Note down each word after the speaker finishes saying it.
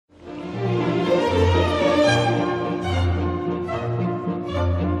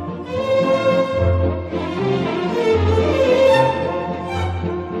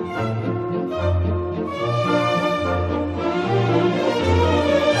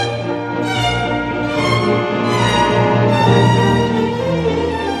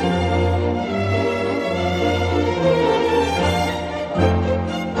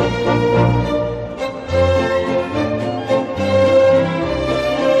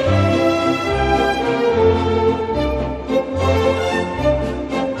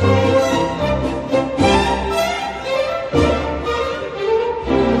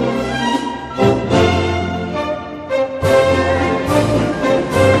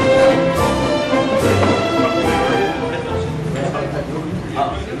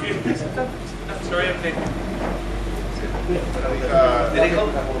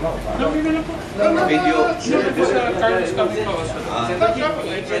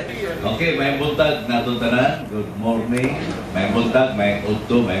Okay, may buntag na tanan. Good morning. May buntag, may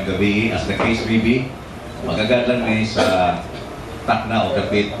udto, may gabi, as the case may be. Magagad lang ni sa takna o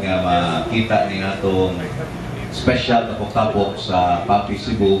kapit nga makita ni atong special Tappok-Tapok sa PAPI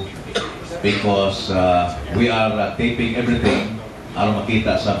Cebu because we are taping everything aron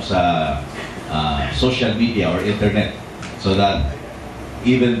makita sa social media or internet so that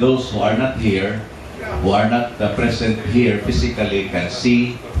even those who are not here, who are not present here physically can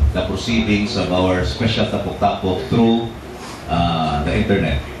see the proceedings of our special Tappok-Tapok through the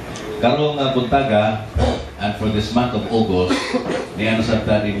internet. Karong buntaga, and for this month of August, niyan sa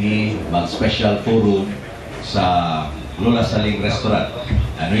dinhi mag-special forum sa Lola Saling Restaurant.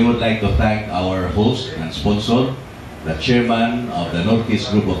 And we would like to thank our host and sponsor, the chairman of the Norkis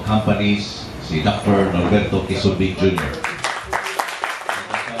group of companies, si Dr. Norberto Quisumbing Jr.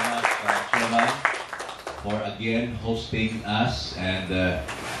 Thank you so much, Chairman, for again hosting us and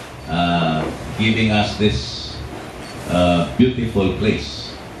giving us this beautiful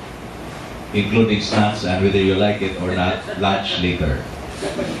place, including snacks and whether you like it or not, lunch later.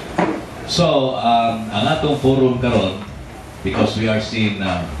 So, ang atong forum karon, because we are seen,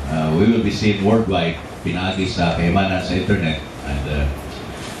 we will be seen worldwide, pinagi sa kayamanan sa internet and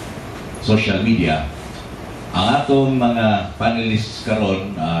social media. Ang atong mga panelists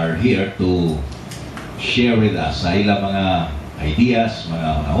karon are here to share with us sa ilang mga ideas,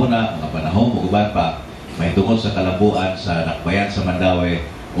 mga una, mga panahon, uban pa, may tungkol sa kalabuan sa Dakbayan sa Mandaue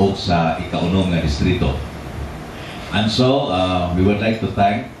o sa ikaunong nga distrito. And so, we would like to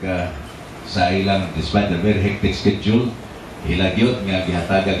thank sa ilang, despite the very hectic schedule, ilagyot nga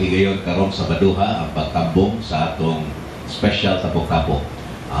gihatagag higayon karon sa Baduha ang pagtambong sa atong special Tappok-Tapok.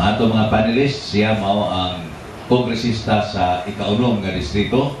 Ang atong mga panelists, siya mao ang kongresista sa ikaunong nga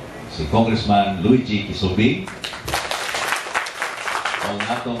distrito, si Congressman Luigi Quisumbing. Ang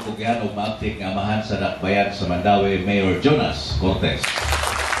atong kugihan o maaktik nga amahan sa Dakbayan sa Mandaue, Mayor Jonas Cortes.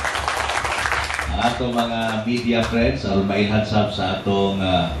 Ang atong mga media friends, aron mailhansab sa atong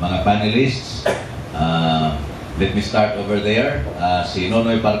mga panelists. Let me start over there. Si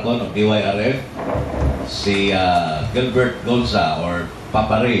Nonoy Parcon of DYRF, si Gilbert Gonza or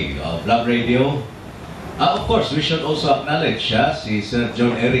Papa Ray of Love Radio. Of course, we should also acknowledge si Sir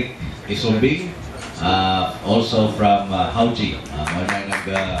John Eric Quisumbing, also from Hauji. May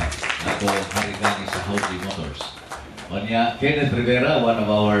nag-harigani sa Hauji Motors. Onya, Kenneth Rivera, one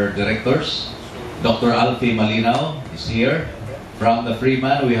of our directors. Dr. Alfie Malinaw is here. From the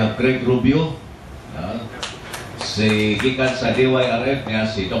Freeman, we have Greg Rubio. Si gikan sa DYRF niya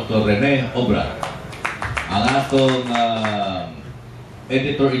si Dr. Rene Obra. Ang atong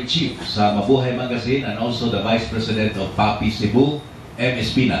editor-in-chief sa Mabuhay Magazine and also the Vice President of PAPI Cebu, M.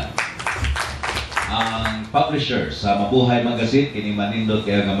 Espina. Ang publisher sa Mabuhay Magazine, kini manindot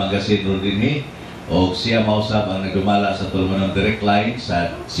kaya nga magazine ron dinhi, o siya mausap ang nagdumala sa tulungan ng direct line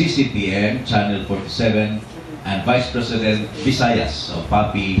sa CCTN Channel 47 and Vice President Visayas of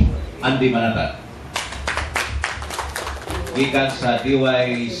PAPI, Andy Manata. Gikan sa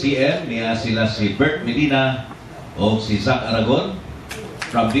DYCM niya sila si Bert Medina o si Zach Aragon.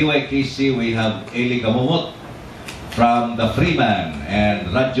 From DYKC we have Eli Gamumot. From the Freeman and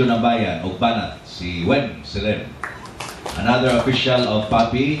Radyo ng Bayan o Banat, si Wen Selen. Another official of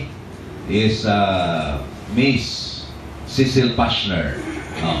PAPI is Miss Cecil Pashner.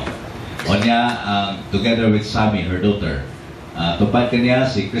 Onya, together with Sammy, her daughter. Tupad kanya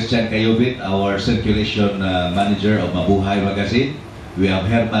si Christian Kayubit, our circulation manager of Mabuhay Magazine. We have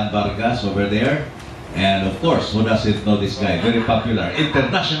Herman Vargas over there. And of course, who doesn't know this guy? Very popular,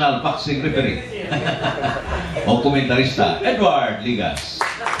 international boxing referee. O komentarista, Edward Ligas.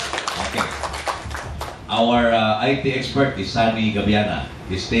 Okay. Our IT expert is Sunny Gabiana.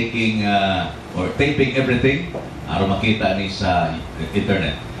 He's taking or taping everything para makita ni sa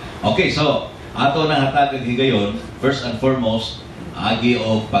internet. Okay, so ato nang hatagan higayon, first and foremost, agi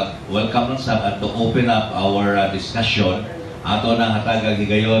o pag-welcome lang sa to open up our discussion. Ato nang hatagan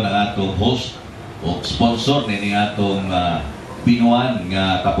higayon ang atong host o sponsor ni atong binuan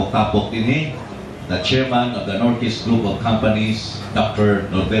nga Tappok-Tapok dinhi, the chairman of the Norkis group of companies, Dr.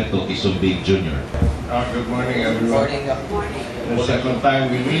 Norberto Quisumbing Jr. Good morning, everyone. The second time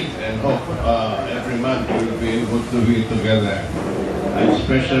we meet and hope every month we'll be able to be together. I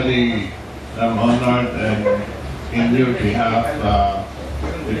especially am honored and in your behalf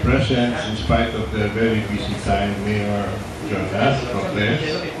the presence, in spite of the very busy time, Mayor Jonas Cortes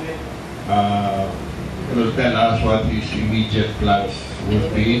will tell us what his immediate plans will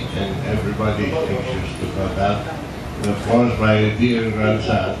be, and everybody is anxious to know that. And of course, my dear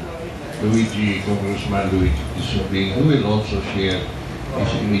grandson, Congressman Luigi Quisumbing, who will also share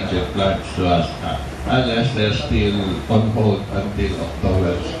his immediate plans to us, unless they're still on hold until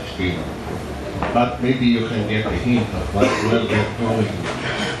October 16. But maybe you can get a hint of what will get going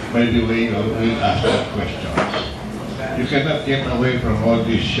by the way we'll ask the questions. You cannot get away from all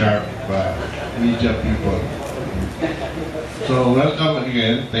these sharp media people. So welcome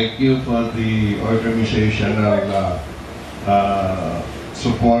again. Thank you for the organizational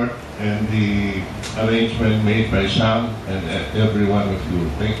support and the arrangement made by Sam and every one of you.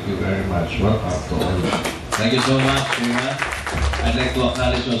 Thank you very much. Welcome to all. Thank you so much, Chairman. I'd like to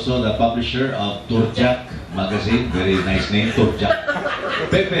acknowledge also the publisher of Turjak magazine. Very nice name, Turjak.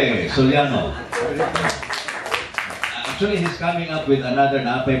 Pepe Soliano. Actually, he's coming up with another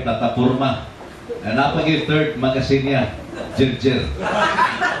napay plataforma. Napag yung third magazine niya, Jir.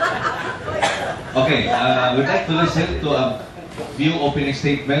 Okay, we'd like to listen to a few opening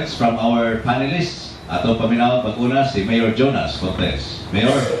statements from our panelists. Atong paminaw pag-una si Mayor Jonas Cortes.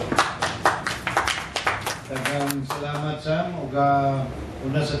 Mayor. Daghang salamat Sam ug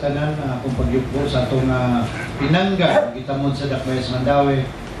una sa tanan akong pagyupo sa atong pinangga gitamod sa Dakbayas Mandaue.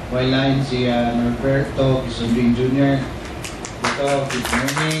 Waylain si Norberto Quisumbing Jr. Dito, good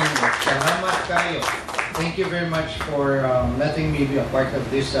morning. Salamat kayo. Thank you very much for letting me be a part of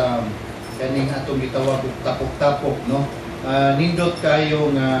this kaning atong gitawag og Tappok-Tapok, no? Nindot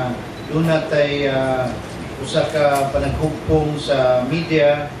kayo nga dunay tay usa ka panaghugpong sa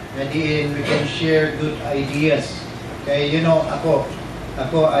media na diin we can share good ideas. Kay ako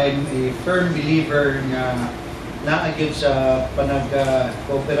I'm a firm believer nga naagid sa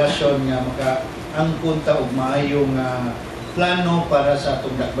panag-kooperasyon nga makaangkon ta og maayong plano para sa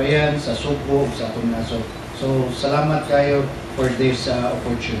atong dakbayan, sa Subo, sa atong nasod. So salamat kayo for this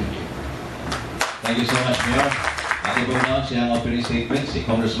opportunity. Thank you so much, Mayor. Ating bumaon siyang opening statement, si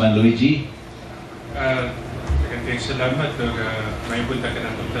Congressman Luigi. Kaya salamat ug may punta ka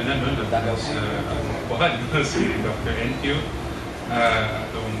ng tanan no sa buwan si Dr. NQ,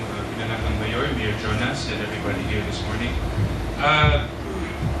 atong pinanakang Mayor Jonas, and everybody here this morning.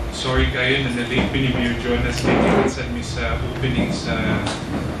 Sorry kayo na na-late ni Mayor Jonas kaya sa opening sa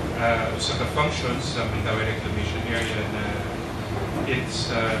usa ka functions sa Mandaue Reclamation Area na it's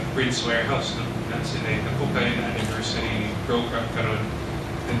Prince Warehouse, no? Sila ako kayo na anniversary program karon.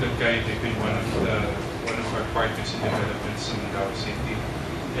 Nandun kayo, they've been one of our partners in developments in Mandaue City.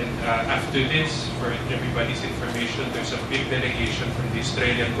 And after this, for everybody's information, there's a big delegation from the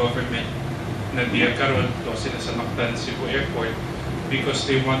Australian government na diya karon to sila sa Mactan Cebu Airport because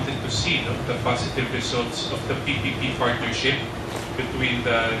they wanted to see the positive results of the PPP partnership between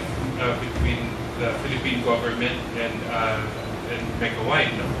the Philippine government and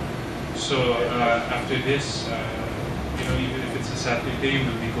Megawide. No? So after this, even if it's a Saturday,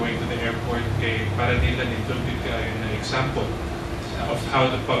 we'll be going to the airport para nila nito na example of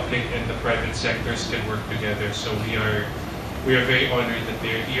how the public and the private sectors can work together. So we are very honored that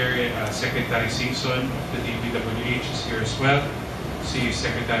they're here. Secretary Singson of the DPWH is here as well. Si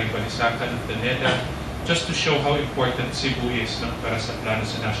Secretary Balisacan of the NEDA, just to show how important Cebu is para sa plano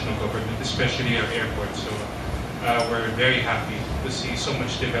sa national government, especially our airport. So we're very happy to see so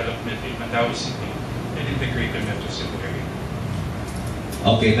much development in Mandaue City and in the greater Metro Cebu area.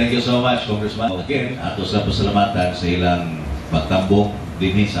 Okay, thank you so much, Congressman. Again, ato sa pasalamatan sa ilang pagtambong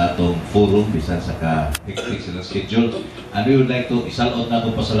din sa atong forum bisan sa ka-hectic silang schedule. And we would like to isalot na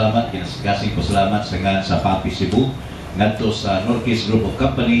itong pasalamat, kinasgasing pasalamat sa PAPI Cebu, ngadto sa Norkis group of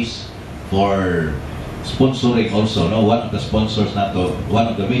companies for sponsoring also, no? One of the sponsors nato, one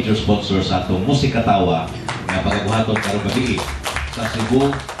of the major sponsors nato Musika Tawa nga pagabuhaton karong gabi sa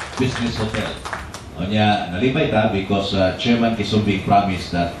Cebu Business Hotel. Onya nalipay ta because Chairman Quisumbing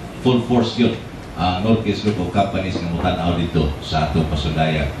promised that full force yun Norkis group of companies nga mutan-aw dito sa atong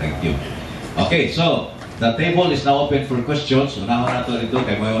pasundayan. Thank you. Okay, so the table is now open for questions. Unahon nato dito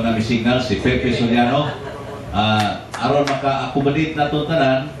kay mo na mi signal si Pepe Soliano. Aron maka-accommodate nato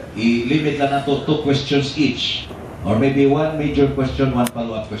tanan, i-limit lang nato 2 questions each. Or maybe one major question, one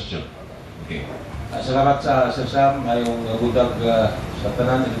follow-up question. Okay. Salamat sa Sir Sam, ayong budag sa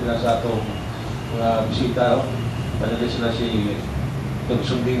tanan na sa atong bisita. Panelists sila si Dr.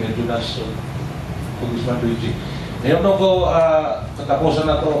 Quisumbing Jonas Congressman Luigi. Ngayon ko katapusan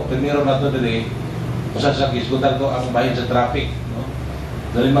na to, primero na to today, pasasagis budag to ang bahin sa traffic. No?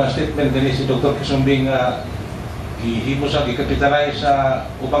 Dahil mga statement din si Dr. Quisumbing ihimo sa gikapitalize sa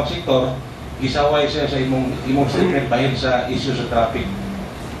ubang sektor, isaway siya sa imong statement bahin sa issue sa traffic.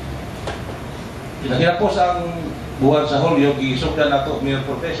 Kinahirapos ang buwan sa Hulyo, gisugdan nato Mayor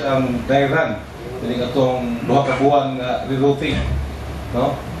Cortes ang dry run. Kini atong 2 ka buwan rerouting,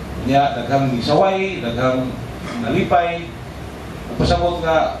 no? Nya daghang isaway, daghang nalipay. pasabot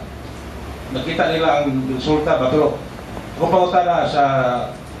nga nakita nila ang resulta ba, pero kung pauta na sa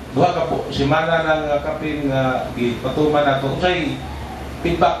buha ka po, simana ng kapin nga patuman nato, usay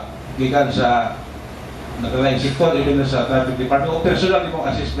feedback gikan sa naglaing sektor, even na sa traffic department, o personal yung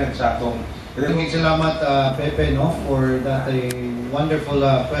assessment sa atong. Maraming salamat, Pepe, no, for that wonderful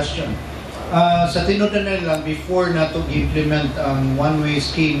question. Sa tinudan na lang, before na ito implement ang one-way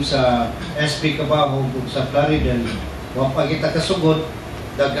scheme sa SB Cabaho sa Plaridel, huwag pa kita kasugod,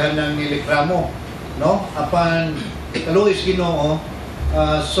 daghan ng nilikramo, no? Apan, kaluis Ginoo,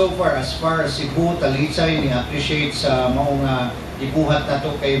 so far as Cebu, Talisay, ni-appreciate sa maong ibuhat na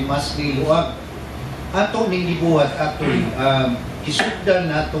ito kay mas niluag. Ato ning ibuhat, actually, isugdan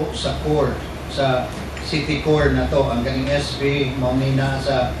na ito sa core, sa city core na ito, ang ganing SB, maunay na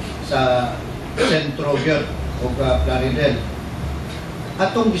sa sentro yun o Plaridel.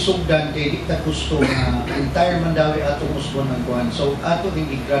 Atong gisugdan kay di ta gusto nga entire Mandaue atong usbon ang kuhan. So ato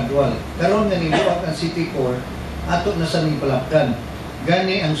ning i-gradual. Karon nga niluwag ang city core, ato na sa ning palapdan.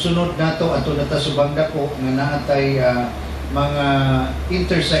 Gani ang sunod nato ato na ta subang dako nga naatay mga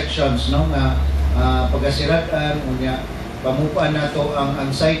intersections, no, nga pagasiratan unya pamupaan nato ang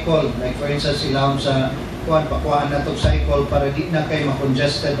cycle, like for instance ilawom sa kuan pakuan nato cycle para di na kay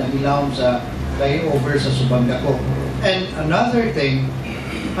ma-congested ang ilawom sa flyover sa subang dako. And another thing,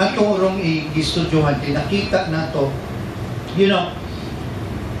 atong rong i-studyohan, nakita nato, you know,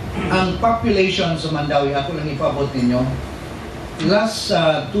 ang population sa Mandaue, ako lang ipaabot ninyo, last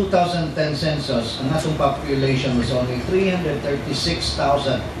 2010 census, ang atong population was only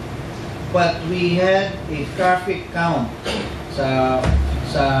 336,000. But we had a traffic count sa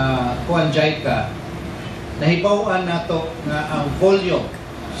Kuanjayka. Nahibawan nato nga ang volume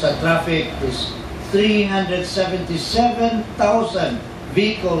sa traffic is 377,000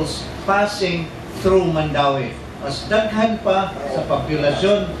 vehicles passing through Mandaue. Mas daghan pa sa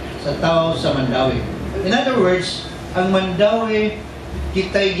populasyon sa tao sa Mandaue. In other words, ang Mandaue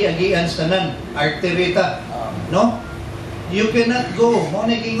kitay giagian sa tanan, arterita, no? You cannot go, mo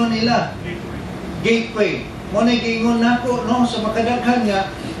na gingon nila, gateway. Mo na gingon nako, no, sa makadaghan nga,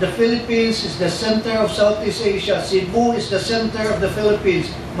 the Philippines is the center of Southeast Asia. Cebu is the center of the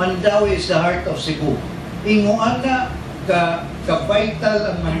Philippines. Mandaue is the heart of Cebu. Inguan na ka-vital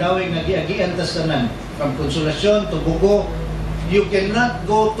ang Mandaue nga giagian ta sa tanan. From Consolacion to Bugo, you cannot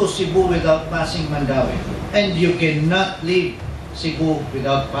go to Cebu without passing Mandaue. And you cannot leave Cebu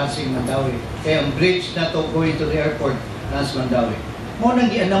without passing Mandaue. Kaya ang bridge na to going to the airport nas Mandaue. Mo nang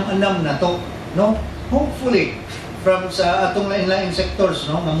gianam-anam na to, no? Hopefully, from sa atong lain-lain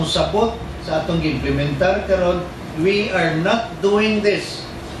sectors, no, nga musabot sa atong implementar karon, we are not doing this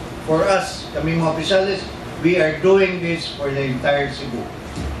for us, kami mga opisyalis, we are doing this for the entire Cebu.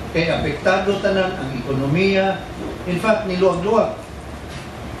 Kaya apektado tanan ang ekonomiya. In fact, niluwag-luwag.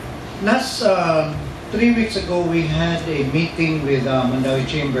 3 weeks ago, we had a meeting with Mandaue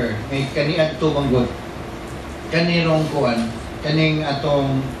Chamber. May kaniad to manggod. Kanirong kuan, kaning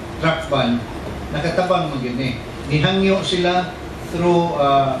atong truck ban, nakatabang magini. Nihangyo sila through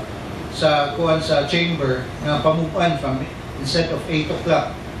sa kuan sa chamber nga pamupan from instead of 8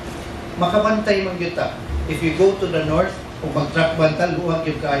 o'clock. Makabantay man kita. If you go to the north, kung mag-truck bantal, luwag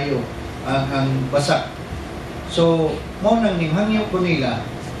yung kayo ang basak. So, mo nang nihangyo ko nila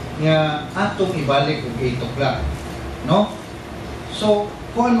nga atong ibalik og 8 o'clock. No? So,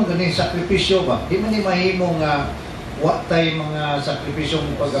 kung ano ganing sakripisyo ba? Di man ni mahimo nga wa tay mga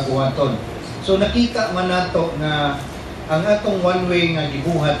sakripisyong pagabuhaton. So nakita man nato nga ang atong one-way nga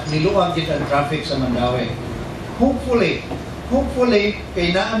gibuhat niluwag gid ang traffic sa Mandaue. Hopefully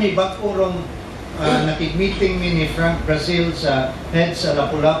kay naami bag-o rong nakig-meeting ni Frank Brazil sa head sa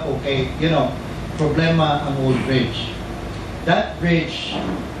Lapu-Lapu kay, you know, problema ang old bridge. That bridge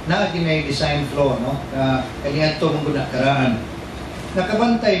na ginay design flaw, no? Kaniadto mong nakaraan.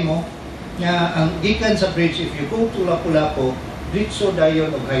 Nakabantay mo nga ang gikan sa bridge, if you go to Lapu-Lapu, ditso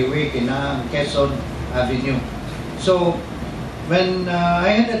dayon og highway kina Quezon Avenue. So when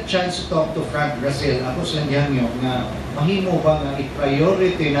I had a chance to talk to Frank Brazil, ako silang gihangyo nga mahimo ba nga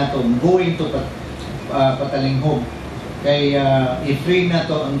i-priority nato going to Patalinghog kay i-free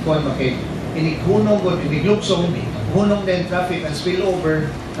nato ang kuan makay inighunong ko iniglugsong hunong din traffic and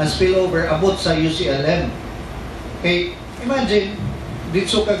spillover abot sa UCLM. Kay imagine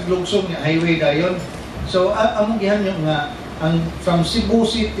ditso kag lugsong nga highway dayon. So among gihangyo nga ang from Cebu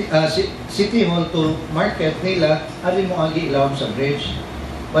City, City Hall to Market nila, ari mo agi ilawom sa bridge.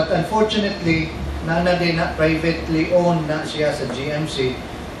 But unfortunately, na privately owned na siya sa GMC.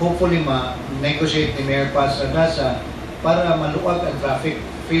 Hopefully ma-negotiate ni Mayor Paz Sagasa para maluwag ang traffic,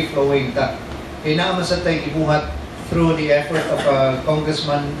 free-flowing ta. Kaya naman sa tayo ibuhat through the effort of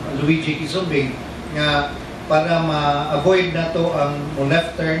Congressman Luigi Quisumbing nga para ma-avoid na to ang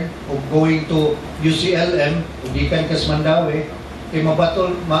left turn o going to UCLM o gikan kas Mandaue kay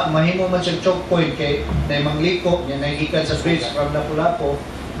mabatol mahimo man siya choke point kay nay mangliko nya nagikan sa bridge from Lapu-Lapu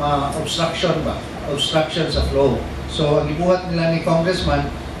obstruction sa flow. So ang gibuhat nila ni Congressman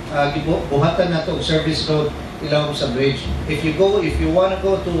gibuhatan na to service road ilawom sa bridge. If you want to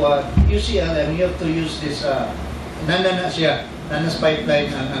go to UCLM, you have to use this nana siya nanas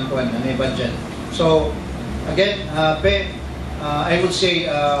pipeline ang budget. So again, I would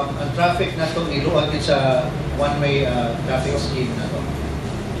say ang traffic na ito niluwag sa one-way traffic scheme na ito.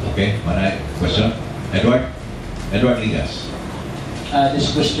 Okay, maray. Question? Edward Ligas.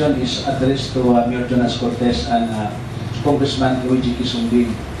 This question is addressed to Mayor Jonas Cortes and Congressman Luigi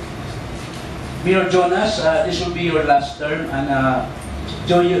Quisumbing. Mayor Jonas, this will be your last term, and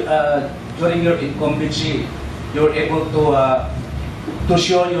during your incumbency, you're able to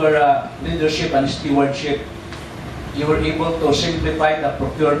show your leadership and stewardship. You were able to simplify the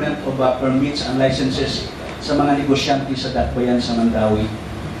procurement of permits and licenses sa mga negosyante sa dakbayan sa Mandaue.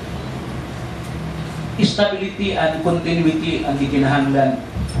 Stability and continuity ang gikinahanglan.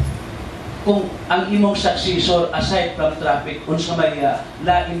 Kung ang imong successor aside from traffic, unsa may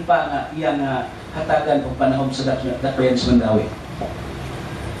lain pa nga iyang hatagan o panahon sa dakbayan sa Mandaue?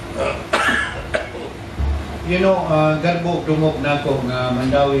 You know, garbo dumog na ko nga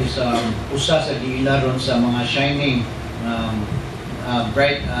Mandaue sa usa sa giilaron sa mga shining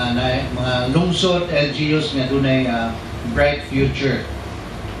bright na mga lungsod LGUs nga dunay bright future.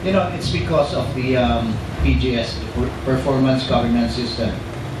 You know, it's because of the PGS, Performance Governance System.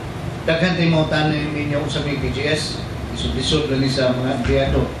 Daghan tayo mo tanan ninyo sa may PGS, isod-isod lang sa mga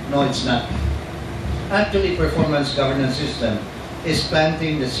empleyado. No, it's not. Actually, Performance Governance System is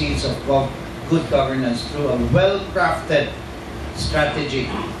planting the seeds of good governance through a well-crafted strategy.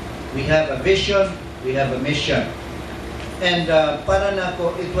 We have a vision, we have a mission. And para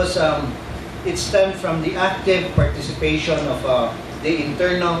nako, it stemmed from the active participation of the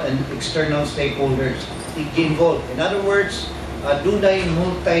internal and external stakeholders involved. In other words, dunay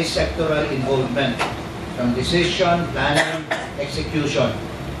multi-sectoral involvement from decision, planning, execution.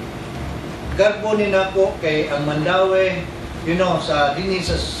 Garbo ni nako kay ang Mandaue, you know, sa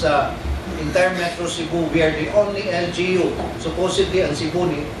entire Metro Cebu, we are the only LGU. Supposedly, ang Cebu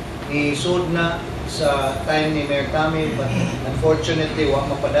ni sud na sa time ni Mayor Tami, but unfortunately, wa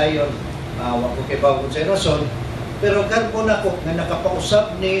mapadayon, wa ko kibaw kung sa rason. Pero garbo na ko na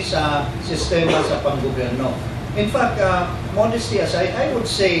nakapausap ni sa sistema sa panggobyerno. In fact, modesty aside, I would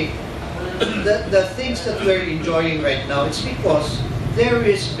say the things that we're enjoying right now, it's because there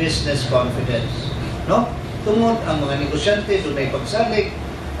is business confidence. No? Tungod ang mga negosyante, doon ay pagsalig,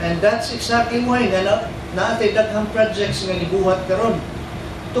 and that's exactly why nga naatay daghang projects nga gibuhat karon.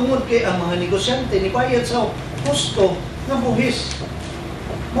 Tungod kay ang mga negosyante ni bayad sa gusto nga buhis.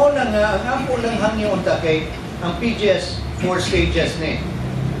 Mo na nga ang ampo lang hangyo unta kay ang PGS 4 stages ni.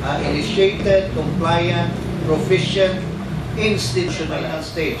 Initiated, compliant, proficient, institutional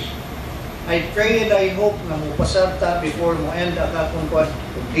stage. I pray and I hope na mo pasarta before mo end ang akong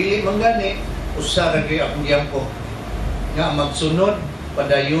kung dili man gani usara gyud akong giyangko nga magsunod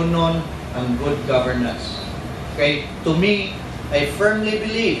padayunon ang good governance. Okay, to me, I firmly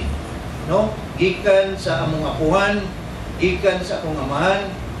believe, no, gikan sa among apuhan, gikan sa akong amahan,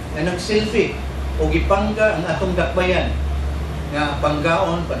 na nagsilbi o gipangga ang atong dakbayan nga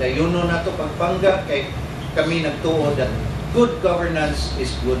panggaon padayunon nato pagpangga kay kami nagtuo that good governance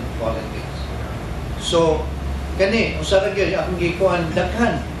is good politics. So kani usara gyud akong gikuan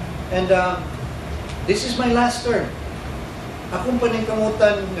daghan, and this is my last term. Akong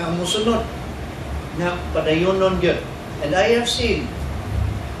paningkamutan nga musunod nga padayonon gyud, and I have seen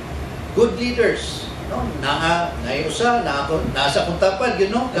good leaders, no, nasa kong tapad, you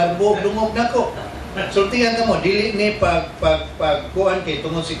know, garbo dungog nako. Sultihan ka mo, dili ni pagkuan kay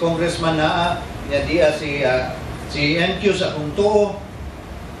tungod si Congressman niya diya si NQ sa akong tuo.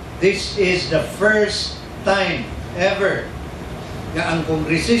 This is the first time ever nga ang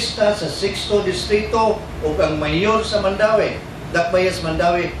kongresista sa 6th distrito o ang mayor sa Mandaue, dakbayas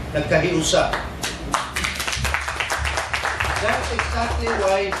Mandaue, nagkahiusa. That's exactly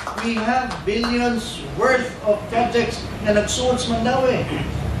why we have billions worth of projects na nagsuod sa Mandaue.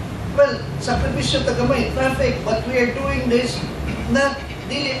 Well, sakripisyo tagamay, traffic, but we are doing this na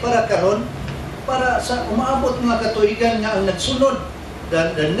dili para karon, para sa umaabot mga katuigan nga ang nagsunod,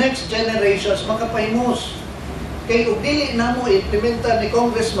 the next generations makapahimos. Kay ug dili na mo implementa ni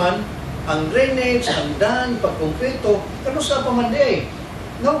Congressman ang drainage, ang daan, pagkonkreto, kano sa pamanday.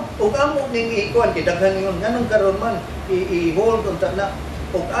 No, ug amo ning ikuan kidaghan ningon nganong karon man i-hold unta na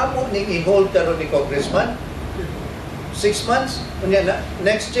ug amo ning i-hold karon ni congressman 6 months unya na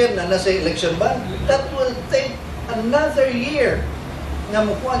next year na nasa election ba, that will take another year nga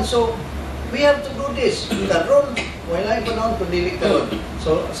mukuan. So we have to do this karon wala panahon kun dili karon.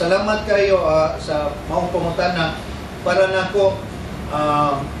 So salamat kayo sa maong pangutana para nako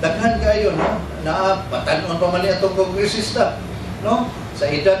daghan kayo no na patan-on pa man atong kongresista no. Sa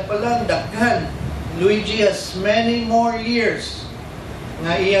edad pa lang, daghan. Luigi has many more years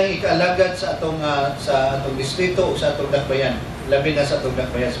nga iyang ikaalagad sa atong distrito o sa atong dakbayan. Labi na sa atong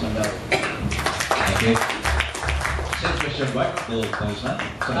dakbayan sa Mandaue. Okay. Same question back to Congressman.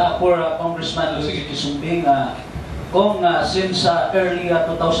 For Congressman Luigi Quisumbing, since early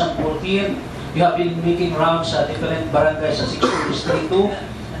 2014, you have been making rounds sa different barangays sa 6 distrito.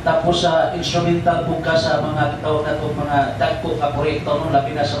 Tapos instrumental po ka sa mga tao na itong mga dagko ka proyekto no,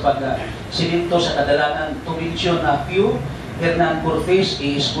 labi na sa pag-siminto sa kadalangan to mention na few, Hernan Cortes,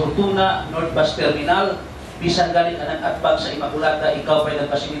 Fortuna, North Bus Terminal, bisan galing ka ng atbag sa Immaculata, ikaw pa'y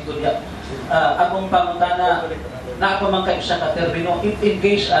nagpasiminto niya. Akong pangutana, na ako man kayo sa katermino, if in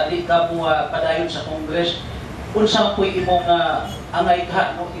case di ka mo padayon sa Congress, unsa po imong angay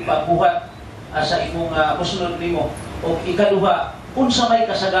ka no, ipabuhat sa imong musunod nimo, o ikaduha, unsa may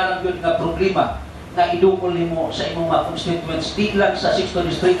kasagaran yun nga problema nga idukol nimo sa imong mga constituents di lang sa 6th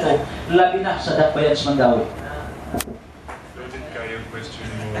distrito labi na sa dakbayan sa Mandaue. Loaded kayo question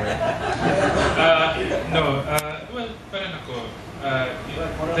mo. Well, parang ako,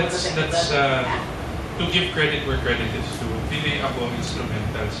 that's to give credit where credit is due. Dili ako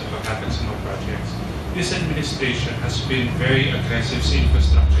instrumental sa paghatag sa mga projects. This administration has been very aggressive sa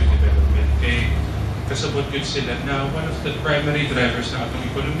infrastructure development. Kasabot yun sila na one of the primary drivers ng atong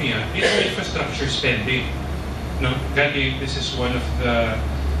ekonomiya is infrastructure spending. No? Gani, this is one of the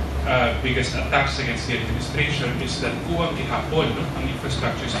biggest attacks against the administration is that kuwang gihapon no? Ang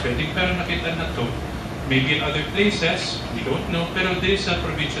infrastructure spending. Pero nakita na to, maybe in other places, we don't know, pero there sa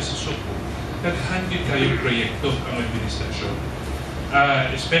probinsya sa Cebu, naghan yun kayong proyekto ang administrasyon.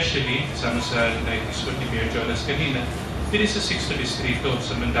 Especially, kasama sa naikisot ni Mayor Jonas kanina, dito sa 6th distrito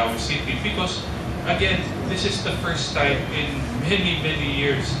sa Mandaue City because again, this is the first time in many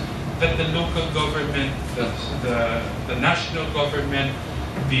years that the local government, the national government,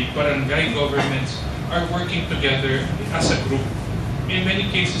 the barangay governments are working together as a group. In many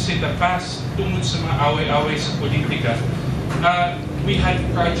cases in the past, tungod sa mga away-away sa politika, we had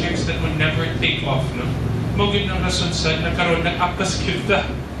projects that would never take off. No? Mogin ng rason sa nagkaroon ng apas kita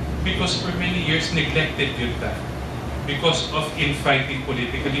because for many years neglected kita because of infighting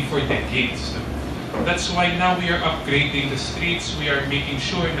politically for decades. No? That's why now we are upgrading the streets. We are making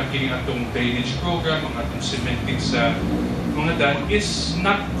sure na kining atong drainage program, ang atong cementing sa mga dam is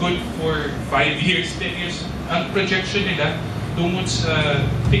not good for 5 years, 10 years. Ang projection nila tungod sa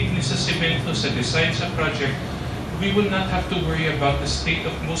thickness sa semento, sa design sa project, we will not have to worry about the state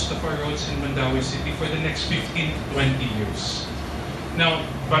of most of our roads in Mandaue City for the next 15 to 20 years. Now,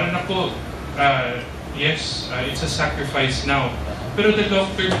 para na po, yes, it's a sacrifice now. Pero the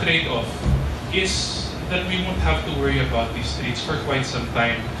long-term trade-off is that we won't have to worry about these streets for quite some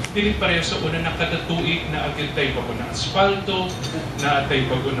time. Dili pareho sa una nakadatuig na agad tayo bago na asfalto, na tayo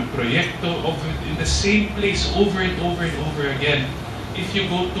bago na proyekto, in the same place over and over and over again. If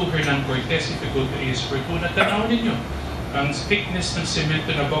you go to Hernan Cortes, if you go to Fortuna, tanaw ninyo. Ang thickness ng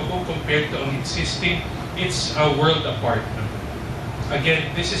semento na bago compared to ang existing, it's a world apart.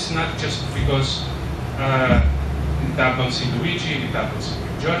 Again, this is not just because nitabang si Luigi, nitabang si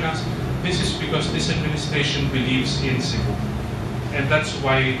Jonas. This is because this administration believes in Cebu. And that's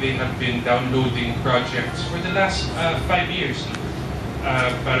why they have been downloading projects for the last 5 years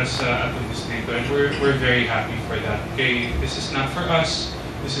para sa atong distrito. And we're very happy for that. Okay, this is not for us.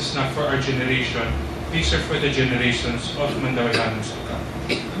 This is not for our generation. These are for the generations of Mandaue-Hanos to come.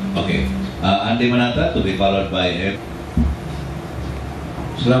 Okay. Andy Manata to be followed by Ed.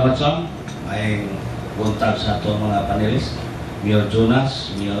 Salamat Sam. Ay buntag sa atong mga panelists. Mayor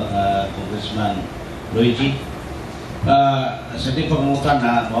Jonas, Congressman Luigi. Sa di pangungutan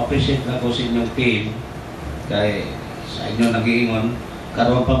na ma-appreciate na ko sa inyong team kay sa inyo nag-iingon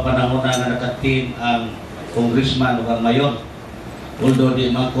karoon pang panahon na naka-team ang congressman o ang mayor. Although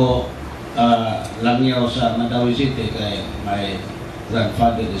di man ko langyaw sa Mandaue City kay my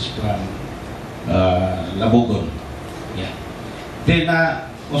grandfather is from Labugon. Yeah. Then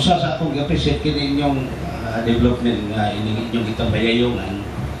usa sa akong appreciate kini inyong development nga inyong itambayayungan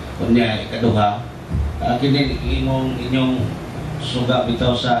kunya ikaduha kini inyong suga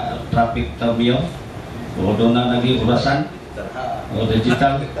bitaw sa traffic tabyo o doon na naging orasan O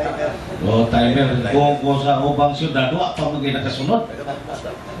digital. O timer. Kung sa ubang siyudad, wa pa maging nakasunod.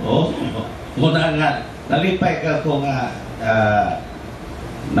 O, muna nga, nalipay ka kung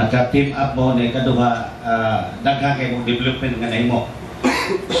naka-team up mo na ikaduha daghang kay mong development nga nahimo.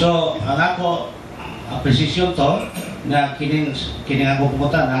 So, ang ako appreciation to na kining ako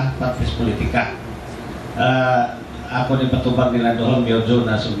pumunta na partis politika. Ako ni patubag nila doon, Mayor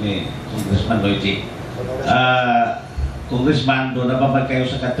Jonas ni Congressman Luigi. Congressman, doon nababag kayo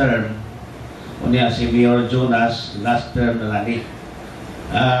sa ka-term. Unya si Mayor Jonas, last term na lani.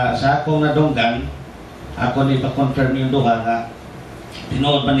 Sa akong nadunggan, ako ni pa-confirm yung duha nga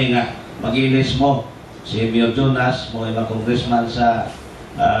tinood man nga mag-ilis mo si Mayor Jonas mo ibang congressman sa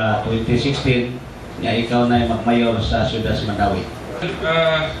 2016 nga ikaw na yung magmayor sa siyudad sa Mandaue.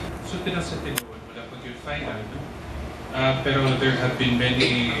 So sa tinuod, wala pag yung final, no? Pero there have been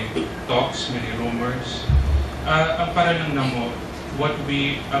many talks, many rumors. Ang para lang na mo,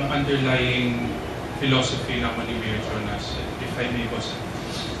 ang underlying philosophy naman ni Mayor Jonas, if I may boss,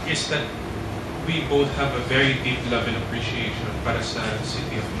 is that we both have a very deep love and appreciation para sa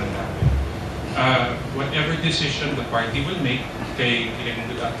city of Mandaue. Whatever decision the party will make, kay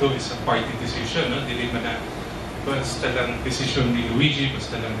ito is a party decision, no? Dili man na basta lang decision ni Luigi,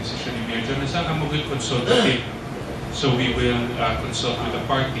 basta lang decision ni Mayor Jonas, ang will consultative. So we will consult with the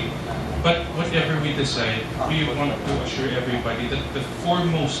party. But whatever we decide, we want to assure everybody that the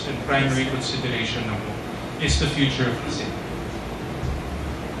foremost and primary consideration is the future of the city.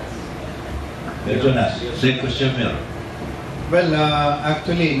 Jonas, same question, Mayor. Well,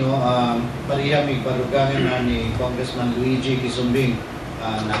 actually, no, pariha may parugangan na ni Congressman Luigi Quisumbing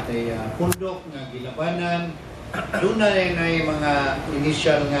natay pundok nga gilabanan. Doon na yung mga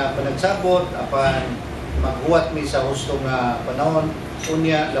initial nga panagsabot apan maghuwat mi sa husto nga panahon.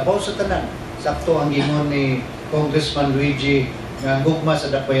 Unya, labaw sa tanan. Sakto ang gingon ni Congressman Luigi nga gugma sa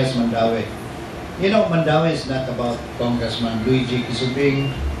Dakbayas Mandaue. You know, Mandaue is not about Congressman Luigi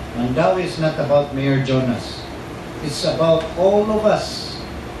Quisumbing. Mandaue is not about Mayor Jonas. It's about all of us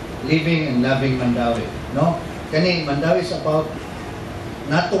living and loving Mandaue, no? Kani Mandaue is about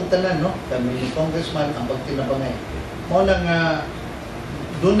natong tanan, no? Kami ni Congressman ang pagtinabangay. Mo nang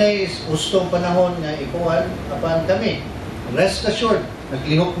dunay ustong panahon nga ikuan apan kami. Rest assured,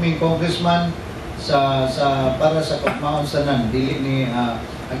 naglihok mi Congressman sa para sa pagmaon sa nan dili ni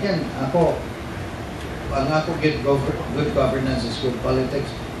again ako ang ako good governance is good politics.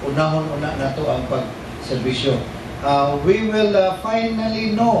 Unahon-una na to ang pagserbisyo. We will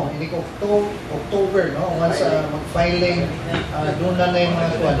finally know in October, no? Once mag-filing, doon na yung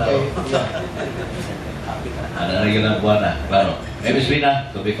mga kuwan kayo. Ano na yun ang buwan na? Claro. Ms.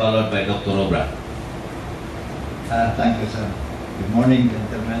 Vina, to be followed by Dr. Robra. Thank you, sir. Good morning,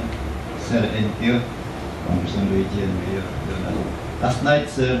 gentlemen. Sir, thank you. Congressman Luigi and Mayor Jonas. Last night,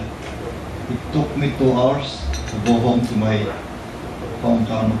 sir, it took me 2 hours to go home to my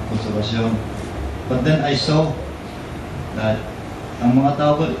hometown of Consolacion. But then I saw that ang mga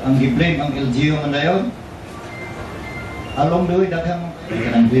tao, ang giblame ang LGU man dayon. Along the way, daghang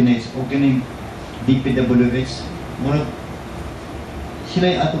kanang drainage, o kining DPWH. Murag sila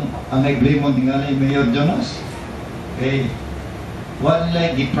atong ang i-blame mo tingali Mayor Jonas. Okay. What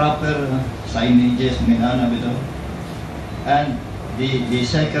like the proper signages minana bitaw. And the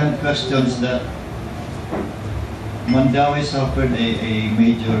second question is that Mandaue suffered a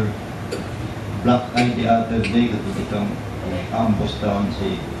major black eye the other day kasi itong ambos down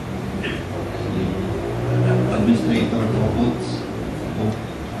si Administrator Robots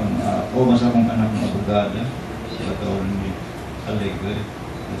o mas akong anak ng abogada si Atty. Alegre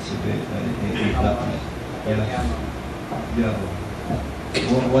at si black eye. Yeah.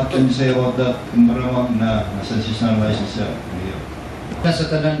 What can you say about that? Maramang na sensationalize siya.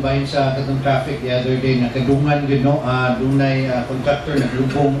 Nasa tanan bahin sa katong traffic the other day nakadungan gid no dunay contractor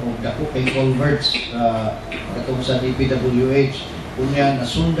naglubong og dako kay culverts katong sa DPWH unya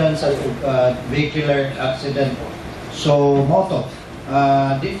nasundan sa vehicular accident. So mo to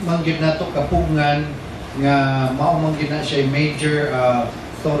di man gid nato kapungan nga mao man gid na siya major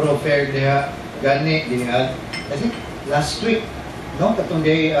thoroughfare diha gani diha kasi last week no katong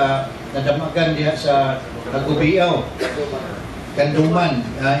day nadamagan diha sa Agubiao Kanduman,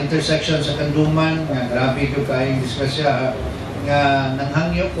 intersection sa Kanduman, nga grabe ko kayong diskusya, nga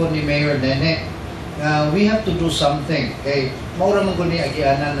nanghangyo ko ni Mayor Nene. We have to do something. Kay maura mong kuni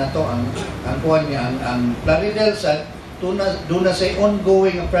agianan na to ang kuwan niya, ang Plaridel sa doon na say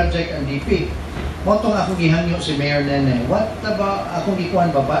ongoing project ang DP. Motong akong gihangyo si Mayor Nene. What ba akong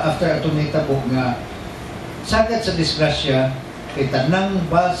gikuan ba after ato nitabo nga sagad sa disgrasya kay tanang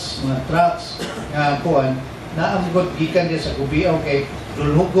bus, mga trucks nga kuwan naamgot gikan dia sa Gubiaw kay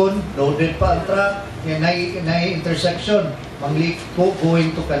dulhugon, loaded pa ang truck, nga na intersection, mangliko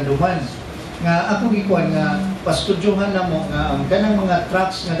going to Kanduman. Nga ako gikuan nga pastudyohan na mo nga ang kanang mga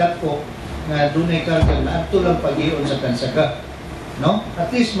trucks nga dako nga dunay karga na adto lang pag-iyon sa Kansaga. No?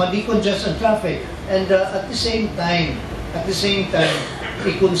 At least madikon just ang traffic. And at the same time,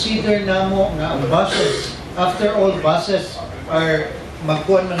 i-consider na mo nga ang buses, after all buses are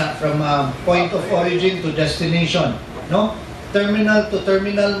magkuhan man na from point of origin to destination. No? Terminal to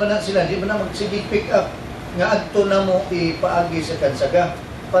terminal man na sila, di man na magsigig pick up nga adto na mo ipaagi sa Kansaga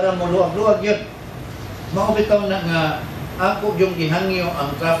para mo luwag-luwag yun. Maubitaw na nga ako yung gihangyo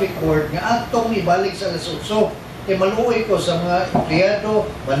ang traffic board nga atong ibalik sa alas 8. Kaya maluoy ko sa mga empleyado,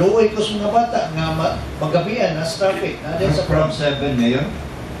 maluoy ko sa mga bata nga magabian na traffic. From 7, Mayor?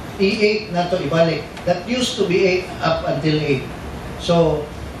 E8 na to ibalik. That used to be 8 up until 8. So,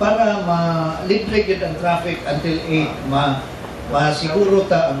 para ma-libre yun ang traffic until 8, masiguro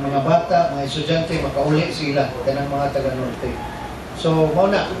ta ang mga bata, mga estudyante, makauli sila kanang mga taga-norte. So,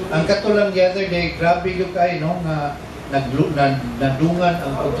 mauna, ang katulang the other day, grabe yung kayo, no, nga nadungan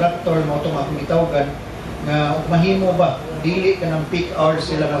ang contractor mo itong akong itawagan nga mahimo ba, dili ka ng peak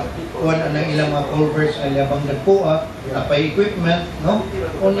hours sila kuhan ang ilang mga culverts ay labang nagpuha, apay equipment, no?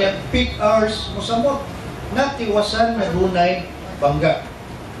 Unya, peak hours, musamot, natiwasan na dunay bangga.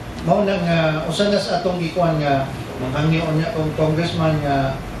 Mauna nga, usan na sa atong gikuan nga, manghangyo niya kong congressman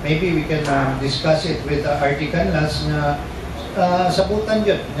nga, maybe we can discuss it with RT Canlas nga sabutan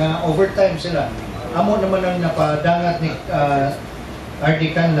yun, nga overtime sila. Amo naman ang napadangat ni RT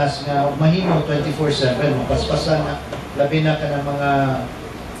Canlas nga mahimo 24/7, mapaspasan na, labi na ka ng mga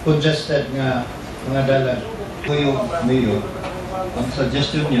congested nga mga dalan. Kuyo, Mayor, ang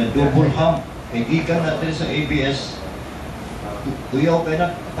suggestion niya, double hump. Gikan natin sa ABS. Kuya, okay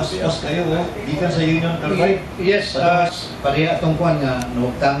na, paspas kayo, gikan sa Union Carbide. Yes, pareha atong kuan nga,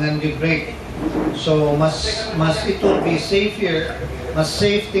 nugtangan yung break. So, mas it will be safer, mas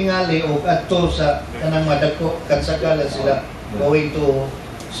safe tingali o adto sa kanang madako kansagala sila going to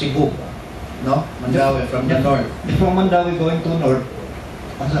Cebu, no? Mandaue from the north. From Mandaue going to north,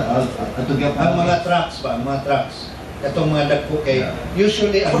 Ang mga trucks ba, ang mga trucks. Itong mga dako kay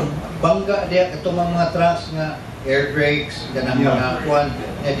usually ang bangga diya itong mga trucks nga air brakes, ganang mga kuan,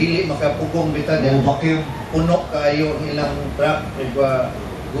 nga dili makapugong bita diya. Puno kayo ilang truck with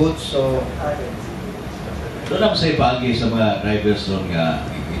goods, so doon lang sa ipagi sa mga drivers doon nga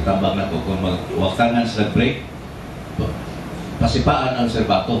itambang na ko kung magwaktangan sa break, pasipaan ang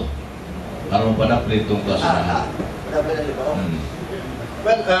serbato para mapadaplit itong klasinahan.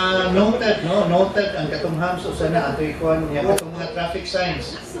 Well, noted, no? Noted ang katong hams o sana ato ikuan niya katong mga traffic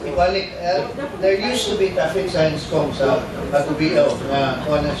signs. Ibalik, there used to be traffic signs kung sa Gubiaw nga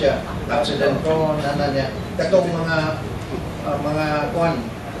kuan na siya, accident prone, ano niya. Katong mga kuan.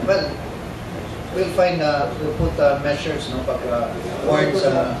 Well, we'll find, we'll put measures, no, pag-warn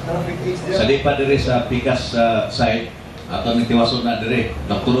sa... Sa lipa diri sa Pikas site, ato nang tiwason na diri,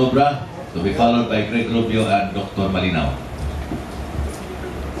 Dr. Obra, to be followed by Greg Rubio and Dr. Malinaw.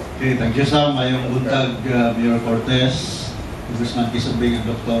 Okay, thank you Sam. Mayong buntag Mayor Cortes, Congressman Quisumbing and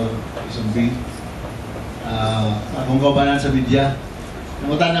Dr. Quisumbing. Akong kaubanan sa media.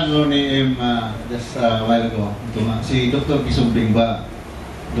 Namutanang ko ni just a while ago. Si Dr. Quisumbing ba?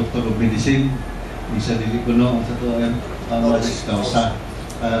 Dr. of Medicine. Isa dili ko no. Sa to ang pamalis kausa.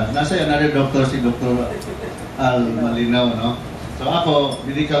 Nasa another doctor, si Dr. Al Malinaw, no? So ako,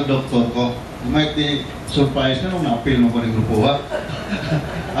 medical doctor ko. You might be surprised na nung na-appeal mo ko ng grupo, ha?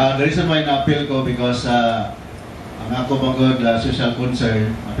 The reason why na-appeal ko because ang ako magod social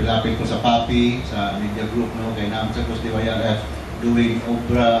concern, apil-apil ko sa PAPI, sa media group, no? Kaya namin sa Coast DYRF doing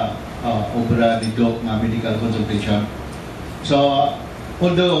obra ni Doc na medical consultation. So,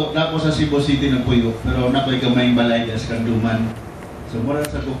 although nako sa Cebu City ng Puyo, pero nako'y gamayng balay sa Kanduman. So, mura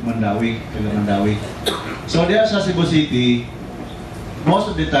sa Cook Mandaue, kaya Mandaue. So, diya sa Cebu City, most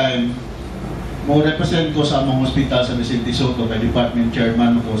of the time, mo represent ko sa among hospital sa Vicente Soto, kay department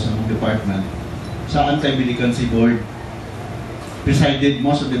chairman ko sa among department sa Anti-Medicancy Board, presided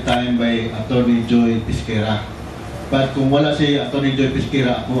most of the time by Attorney Joy Pisquera. But kung wala si Attorney Joy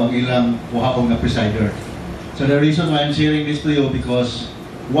Pisquera, ako ang ilang kuhaong na presider. So the reason why I'm sharing this to you because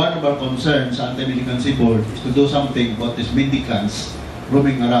one of our concerns sa Anti-Medicancy Board is to do something about these mendicants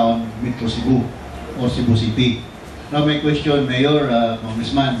roaming around Metro Cebu or Cebu City. Now my question, Mayor,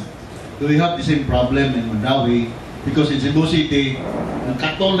 Congressman, do we have the same problem in Mandaue? Because in Cebu City, ang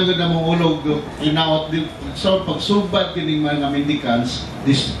katol na ganda mong ulog, inaot, so pagsubad kining mga mendicants,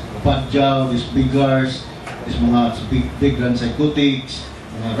 this padjaw, these beggars, these mga big grand psychotics,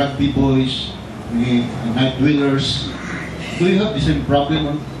 mga rugby boys, ni night dwellers. Do you have the same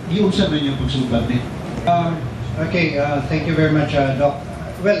problem? Yung sa rin yung pagsugbat ni? Okay, thank you very much, Doc.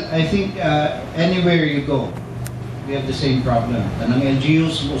 Well, I think anywhere you go, we have the same problem. Tanang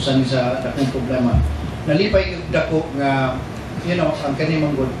LGUs, usan sa dakong problema. Nalipay yung dako nga, you know, ang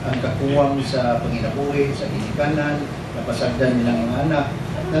kanimang ang kakuwang sa panginabuhi, sa ginikanan, napasagdan nilang mga anak.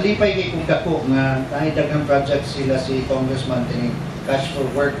 Nalipay kay kung dako nga daghang project sila si Congressman tining cash for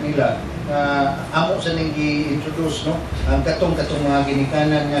work nila. Amo sa ning gi-introduce, no? Ang katong mga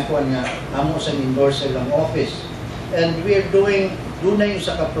ginikanan nga kuan nga amo sa endorse silang office. And we are doing dunay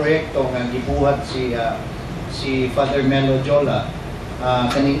usa ka proyekto nga gibuhat si Father Melo Jola,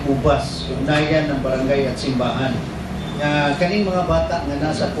 kaning ubas, ugnayan ng barangay at simbahan. Kaning mga bata nga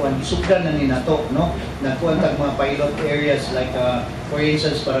nasa kuan isugdan na ni nato, no? Nakuan tag mga pilot areas like for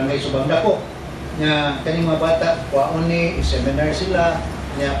instance barangay Subang Dako. Kaning mga bata kuaon ni seminar sila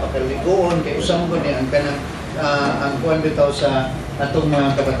nya pakaliguon kay usam ko ni ang kanang ang kuan bitaw sa atong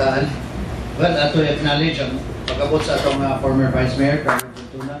mga kabataan. Well, ato acknowledge ang pagabot sa atong former Vice Mayor Carlo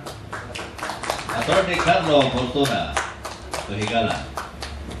Fortuna. Attorney Carlo Fortuna, Tuhigala.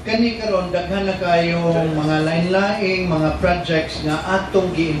 Kani karon daghan na kayong mga lain-laing mga projects nga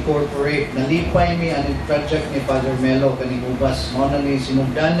atong gi-incorporate. Nalipay mi ang project ni Father Melo kaning ubas mao na ni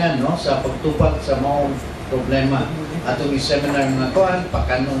sinugdanan, no, sa pagtupad sa maong problema. Atong seminar mga kuan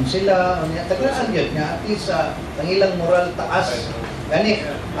pakanon sila unya tagaan gyud nga at least ang ilang moral taas. Gani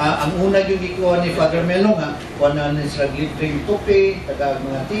ang una yung gikuha ni Father Melo nga kuan na ni sila glittering topi, taga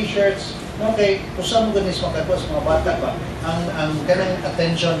mga t-shirts. Okay, usam mo ganis makagwas mga bata ba ang kanang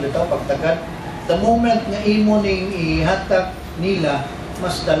attention bitaw pagtagad. The moment nga imo ning ihatag nila,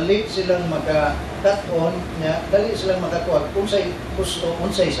 mas dali silang maka-cut-on nya, dali silang makakuha kung say gusto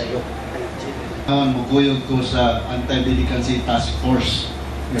unsay sayo. Muguyog ko sa Anti-Delinquency Task Force.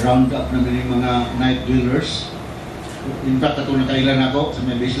 I-round up na yung mga night dwellers. In fact, ito nakailan ako sa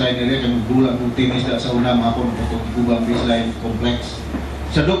may baseline area kaya magdula ng tinis sa una mga po ng Kubang Baseline Complex.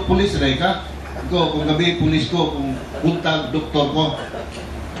 Sa police rin ka, kung gabi police ko, kung buntag doktor ko,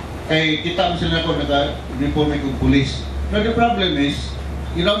 kay kita mo sila ko, naka-uniforme kong police. Now the problem is,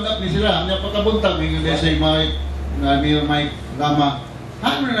 i-round up ni sila, hanya pagkabuntag, may may gama,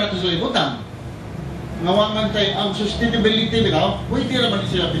 ano na natin sila ibutang? Ngawangan tayo ang sustainability bitaw, pwede naman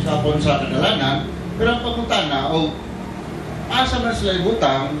sila pisapon sa kadalanan, pero ang papunta na, asa na sila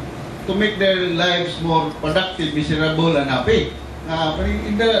ibutang to make their lives more productive, miserable, and happy.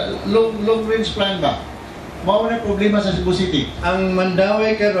 In the long range plan ba? Mao na problema sa Cebu City. Ang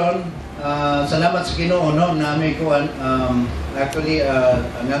Mandaue karon, salamat sa Ginoo, no, nami ko actually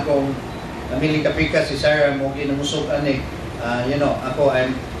ang akong Amili Kapika si Sarah mo ginamusog ani. You know,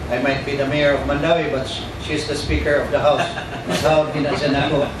 I might be the mayor of Mandaue, but she's the speaker of the house. How ginasyan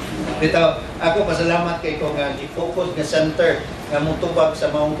ako. Bitaw, ako pasalamat kay ko nga i-focus nga center nga mutubag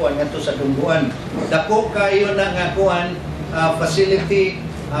sa maong kuan ngadto sa Dungguan. Dako kayo na nga kuan facility.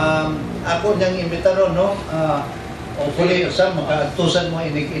 Ako nang imbitaron, no. Hopefully usab makaatusan mo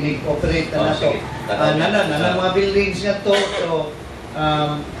inig operate na nato. Nana mga buildings nga to, so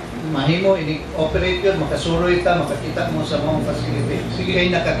mahimo ini-operate yun, makasuroy ta, makakita mo sa mga facility. Kaya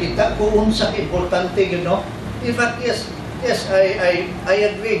nakakita ko unsa importante yun, no? In fact, yes, I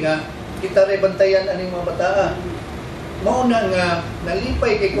agree nga, kita rin bantayan aning mga bataa. Mauna nga,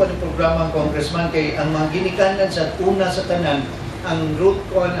 nalipay kay ko ang programa ng Congressman kay ang mga ginikanan sa una sa tanan, ang root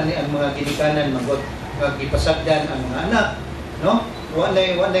ko ang mga ginikanan, magipasagdan ang mga anak, no?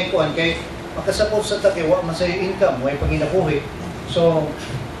 Wanay kuan kay makasapot sa take, wa man sa income, way panginabuhi. So,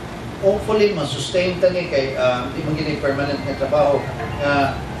 hopefully masustain tani kay di man gini permanent nga trabaho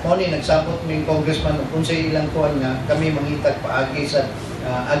mo ni nagsabot ming congressman kung sa ilang kuan nga kami mangitag paagi sa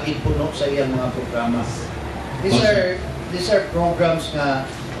agit puno sa iyang mga programa. These are programs nga,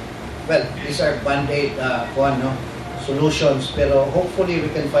 well, these are band-aid kuan, no, solutions, pero hopefully we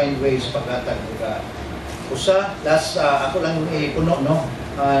can find ways paghatag usa last ako lang ipuno, no,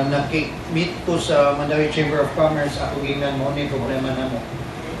 naki-meet ko sa Mandaue Chamber of Commerce, ako gingan mo ni problema namo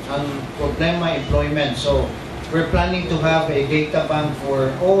ang problema employment. So we're planning to have a data bank for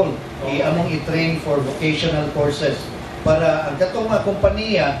all among i-train for vocational courses para ang katong mga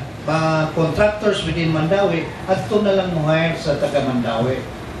kompanya, mga contractors within Mandaue adto na lang mo-hire sa taga Mandaue,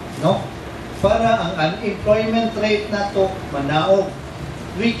 no, para ang unemployment rate nato manaog.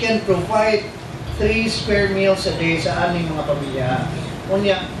 We can provide 3 square meals a day sa aning mga pamilya.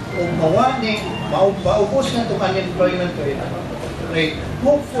 Unya kung mawani maubos na itong unemployment rate,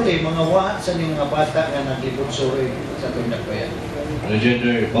 hopefully mga wa sa mga bata nga naglibot suroy sa tundak ko yan.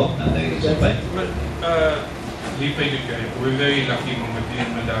 Gender po, nanay sabay. Lipay din kayo. We're very lucky mga din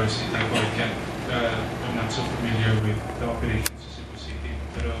Mandaue City. I'm not so familiar with the operations sa Cebu City.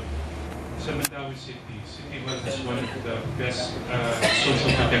 Pero sa Mandaue City, City Hall is one of the best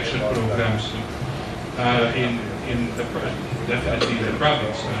social protection programs definitely in the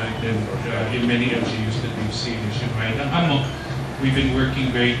province, and in many LGUs that we've seen nationwide. We've been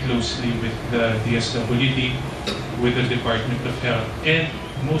working very closely with the DSWD, with the Department of Health, and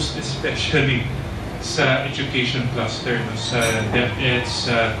most especially sa education cluster, no, sa DepEd's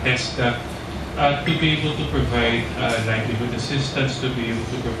TESDA, to be able to provide livelihood assistance, to be able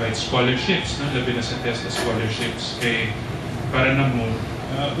to provide scholarships, no, labi na sa TESDA scholarships, para na mo,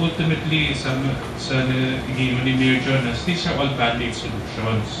 ultimately, sa hingin ni Mayor Jonas, these are all band-aid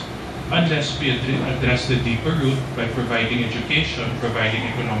solutions. Unless we address the deeper root by providing education, providing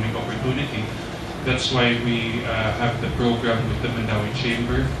economic opportunity. That's why we have the program with the Mandaue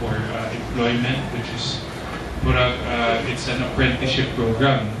Chamber for employment, which is it's an apprenticeship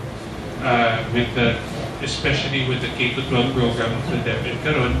program, especially with the K-12 program of the DepEd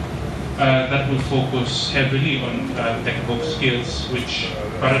karon, that will focus heavily on technical skills, which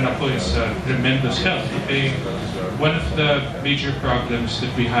para na po is tremendous help. Okay? One of the major problems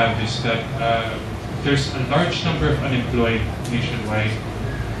that we have is that there's a large number of unemployed nationwide,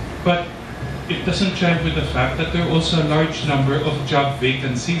 but it doesn't jive with the fact that there are also a large number of job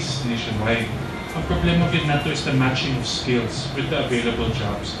vacancies nationwide. Ang problema din nato is the matching of skills with the available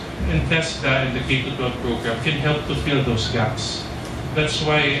jobs. And TESDA and the K-12 program can help to fill those gaps. That's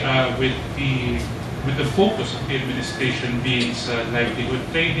why with the focus of the administration being sa livelihood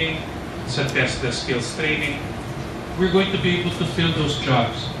training, sa TESDA skills training, we're going to be able to fill those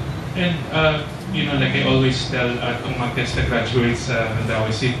jobs. And you know, like I always tell itong mga TESDA graduates sa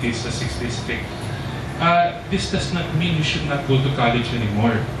Mandaue City, sa 6th District, this does not mean you should not go to college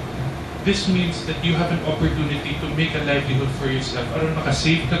anymore. This means that you have an opportunity to make a livelihood for yourself, aron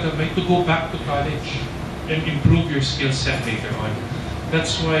makasave ka gamay to go back to college and improve your skill set later on.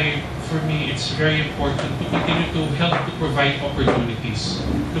 That's why, for me, it's very important to continue to help to provide opportunities,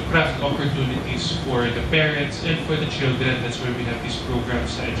 to craft opportunities for the parents and for the children. That's why we have these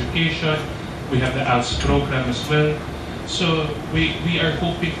programs, education. We have the ALS program as well. So we are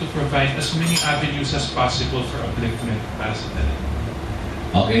hoping to provide as many avenues as possible for upliftment para sa talent.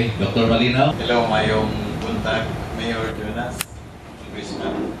 Okay, Dr. Malinaw. Hello, mayong buntag, Mayor Jonas,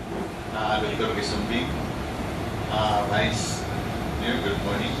 Congressman, Dr. Quisumbing, Vice Mayor, good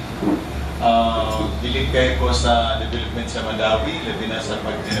morning. Dilig kayo po sa development sa Mandaue, labi na sa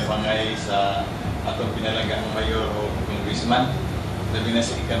pagtinapangay sa atong pinalanggang Mayor o Congressman, labi na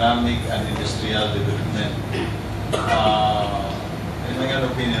sa economic and industrial development. In my own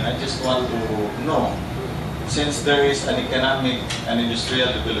opinion, I just want to know, since there is an economic and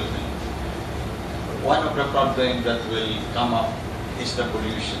industrial development, one of the problems that will come up is the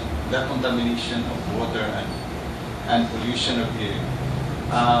pollution, the contamination of water and pollution of air.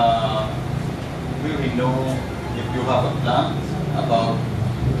 We will know if you have a plan about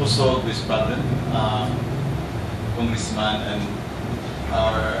to solve this problem, Congressman and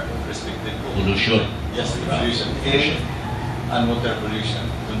our respective Pollution. Yes, pollution, air and water pollution.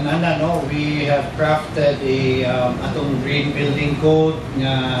 We have crafted a atong green building code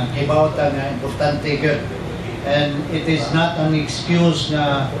nga kibawta nga importante gyud. And it is not an excuse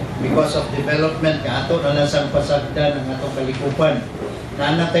na because of development nga ato na lang sang pasagdan ang atong kalikupan.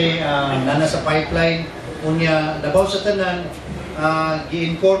 Nana sa pipeline unya labaw sa tanan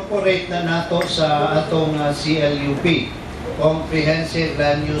gi-incorporate na nato sa atong CLUP, Comprehensive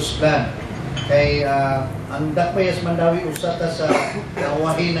Land Use Plan. Kay ang Dakbayas Mandaue usata sa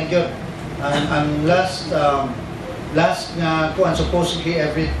nawahi na gyud ang last nga kuan supposedly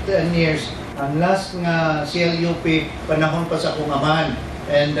every 10 years ang last nga CLUP panahon pa sa akong amahan,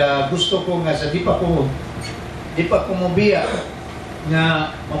 and gusto ko nga sa di pa ko mobiya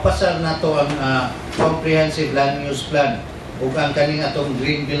nga mapasar nato ang Comprehensive Land Use Plan ug ang kaning atong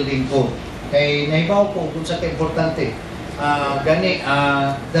Green Building Code. Kay nahibaw ko kung sa importante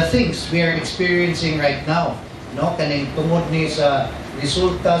the things we are experiencing right now, no, kaning tungod ni sa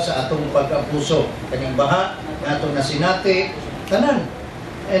resulta sa atong pag-abuso, kaning baha nga atong nasinati tanan.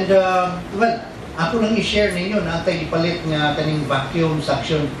 And well, ako lang i-share ninyo na atay ipalit nga kaning vacuum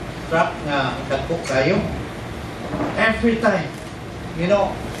suction truck nga dagko kayo. Every time, you know,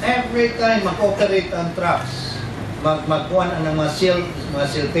 every time mag-operate ang trucks, magkuhan ang mga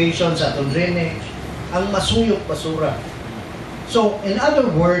siltation sa atong drainage, ang masuyok basura. So, in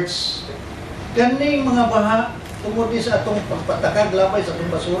other words, kaning mga baha tungod sa atong pagpatakag labay sa atong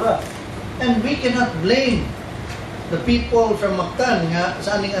basura. And we cannot blame the people from Mactan nga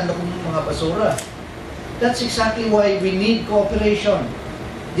sa aning mga basura. That's exactly why we need cooperation.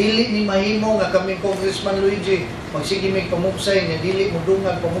 Dili ni mahimo nga kami Congressman Luigi magsige mig pamugsay nga dili mo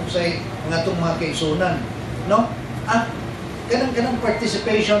dungag pamugsay nga atong mga kaigsunan, no? Kanang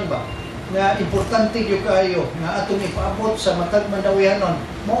participation ba nga importante gyud kayo nga atong ipaabot sa matag Mandawianon.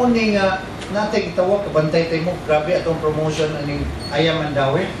 Mao ni nga natay gitawag kabantay tay mo grabe atong promotion aning Aya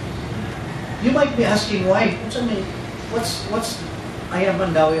Mandaue. You might be asking why. What's Aya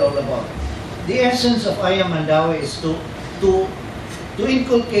Mandaue all about? The essence of Aya Mandaue is to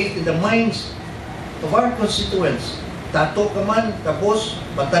inculcate in the minds of our constituents, tato ka man, kabos,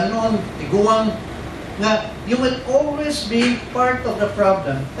 batanon, tiguang, nga you will always be part of the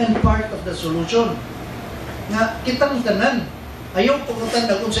problem and part of the solution. Nga kitang tanan, ayaw pungutan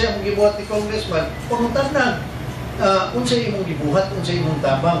na kung sa'yo mong gibuhat ni Congressman, pungutan na kung sa'yo mong gibuhat, kung sa'yo mong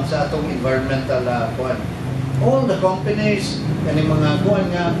tabang sa atong environmental kuan. All the companies, kaning mga kuan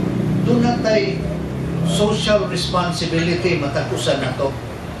nga, doon natay social responsibility matakusan nato.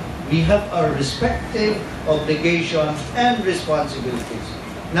 We have our respective obligations and responsibilities.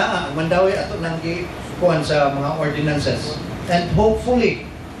 Ang Mandaue ato nang gikuan sa mga ordinances. And hopefully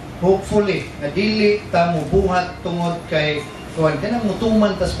nga dili ta mo buhat tungod kay kuan kanang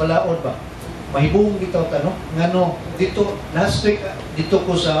mutuman tas balaod ba. Mahibong bitaw ta no. Ngano dito last week dito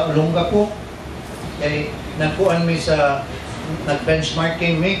ko sa Olongapo kay nagkuan mi sa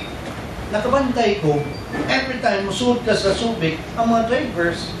nag-benchmarking mi. Nakabantay ko, every time musud ka sa Subic, ang mga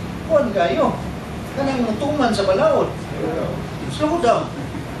drivers, kuhan kayo. Kanang mutuman sa balaod. Slow down.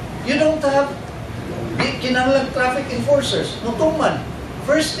 You don't have kinahanglan traffic enforcers. Mutuman.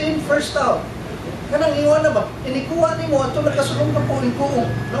 First in, first out. Kanang iwan na ba? Inikuha ni mo, ito nakasulong ka po rin ko.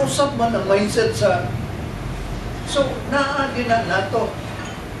 Nausap man ang mindset sa... So, naagin na nato.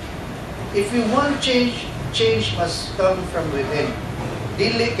 If you want change, change must come from within.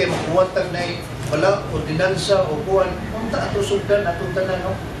 Dili kay mabuhatag na wala ordinansa o buwan. Punta ato sugdan atong tanan,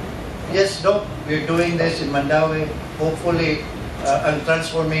 no? Yes, Doc, we're doing this in Mandaue. Hopefully, ang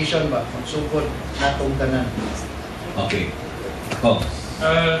transformation ba, magsugod natong tanan. Okay. Oh.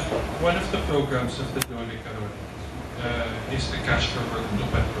 One of the programs of the Dole karon is the Cash for Work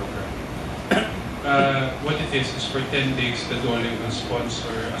Tupad program. What it is for 10 days, the Dole will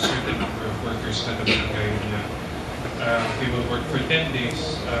sponsor a certain number of workers na barangay niya. We will work for 10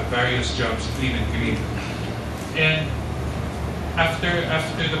 days, various jobs, clean and green. And after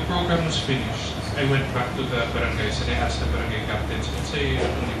the program was finished, I went back to the barangays and I asked the barangay captains kung sa'yo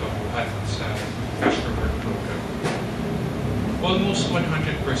itong ibabuhat sa Cash for Work program. Almost 100%,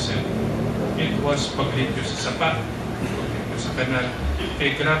 it was paglityo sa sapat, paglityo sa kanal,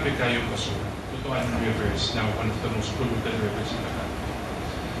 kay grabe kayong basura. Tutuan River is now one of the most polluted rivers in the country.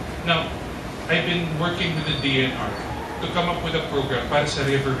 Now, I've been working with the DNR to come up with a program para sa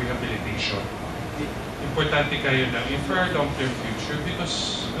river rehabilitation. Importante kayo na for our long-term future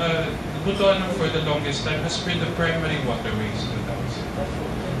because Butuan for the longest time has been the primary waterways in the towns.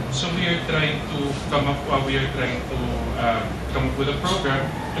 So we are trying to come up with a program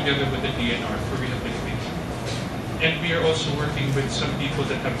together with the DNR for rehabilitation. And we are also working with some people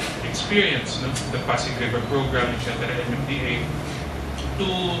that have experience the Pasig River program, etc., MMDA, to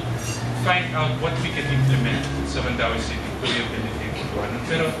find out what we can implement sa Mandaue City to rehabilitate Butuan.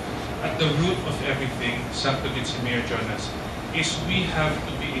 Pero at the root of everything, sakto din si Mayor Jonas, is we have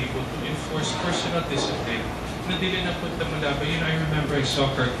to be able to enforce personal discipline na dili na punta malaba. I remember I saw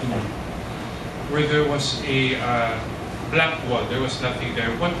a cartoon where there was a blank wall, there was nothing there.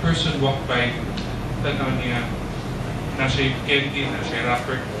 One person walked by, tanaw niya, nasa yung candy, nasa yung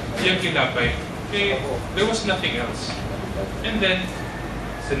wrapper, yung kilapay, there was nothing else. And then,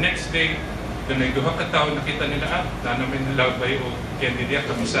 the next day, the nagduha ka tao, nakita nila, namin nalabay o candy niya,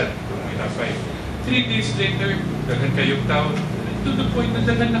 kamisan, kung ilapay. 3 days later, dagan kayong tao, to the point na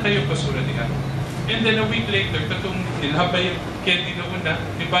dagan na kayong basura niya. And then a week later, katong nilabay yung candy na una,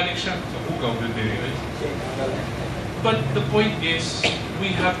 nibalik siya, kapugaw na din. But the point is,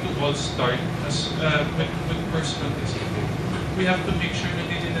 we have to all start with personal discipline. We have to make sure na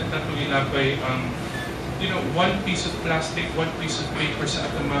hindi na tato ilabay ang one piece of plastic, one piece of paper sa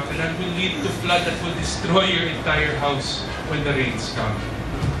atong mga kanal will lead to flood that will destroy your entire house when the rains come.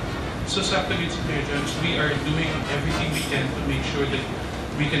 So sa Tappok we are doing everything we can to make sure that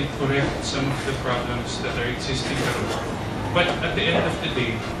we can correct some of the problems that are existing karon. But at the end of the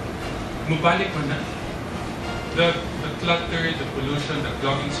day, mubalik mo na. The clutter, the pollution, the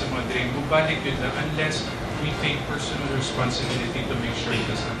clogging sa mga drain, mubalik yun na unless we take personal responsibility to make sure it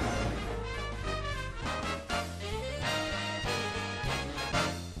does not.